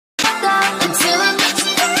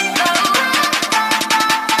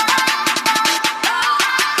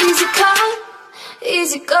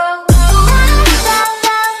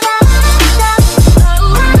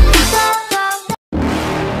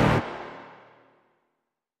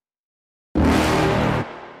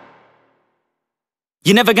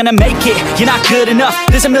You're never gonna make it, you're not good enough.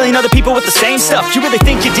 There's a million other people with the same stuff. You really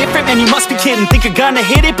think you're different? Man, you must be kidding. Think you're gonna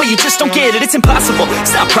hit it, but you just don't get it. It's impossible, it's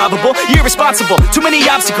not probable, you're irresponsible. Too many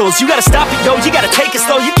obstacles, you gotta stop it, yo. You gotta take it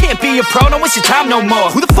slow, you can't be a pro. Don't waste your time no more.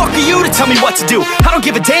 Who the fuck are you to tell me what to do? I don't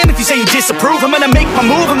give a damn if you say you disapprove. I'm gonna make my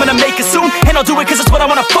move, I'm gonna make it soon. And I'll do it cause it's what I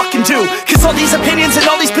wanna fucking do. Cause all these opinions and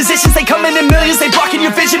all these positions, they come in millions, they blocking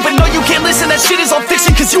your vision. But no, you can't listen, that shit is all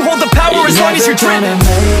fiction. Cause you hold the power as long as you're dreaming.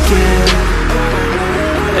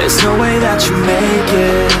 There's no way that you make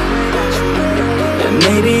it. And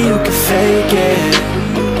maybe you can fake it,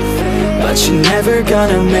 but you're never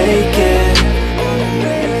gonna make it.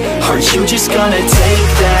 Are you just gonna take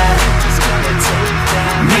that?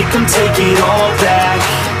 Make them take it all back.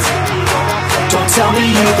 Don't tell me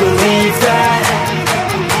you believe that.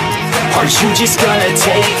 Are you just gonna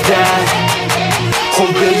take that? Or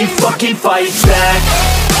will you fucking fight back?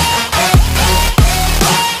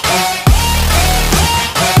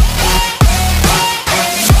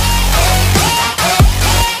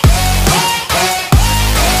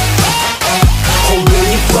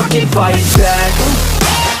 Fight back.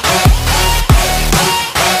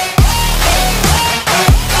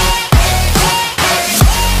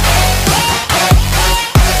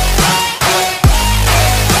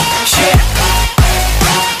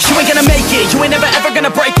 You ain't gonna make it, you ain't never ever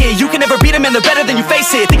gonna break it. You can never beat them and they're better than you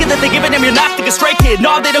face it. Thinking that they give a damn, you're not thinking straight, kid.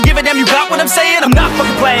 No, they don't give a damn, you got what I'm saying? I'm not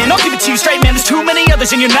fucking playing, I'll give it to you straight, man. There's too many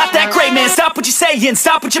others and you're not that great, man. Stop what you're saying,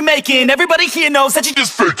 stop what you're making. Everybody here knows that you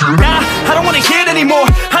just faking. Nah, I don't wanna hear it anymore,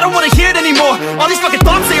 I don't wanna hear it anymore. All these fucking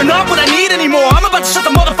thoughts, they are not what I need anymore. I'm about to shut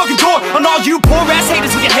the motherfucking door on all you poor ass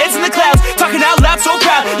haters with your heads in the clouds, talking out loud so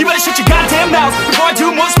proud. You better shut your goddamn mouth before I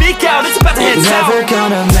do more speak out. It's about to head south. You're never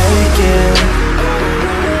gonna make it.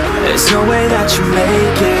 There's no way that you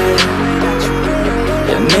make it.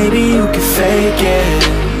 And maybe you can fake it,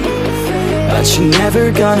 but you're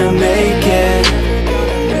never gonna make it.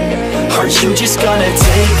 Are you just gonna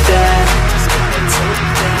take that?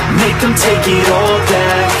 Make them take it all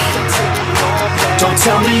back. Don't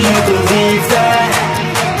tell me you believe that.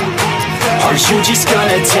 Are you just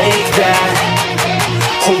gonna take that?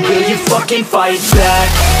 Or will you fucking fight back?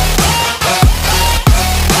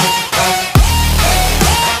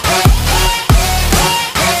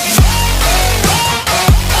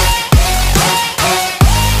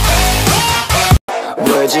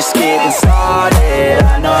 We're just getting started.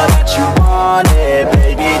 I know that you want it.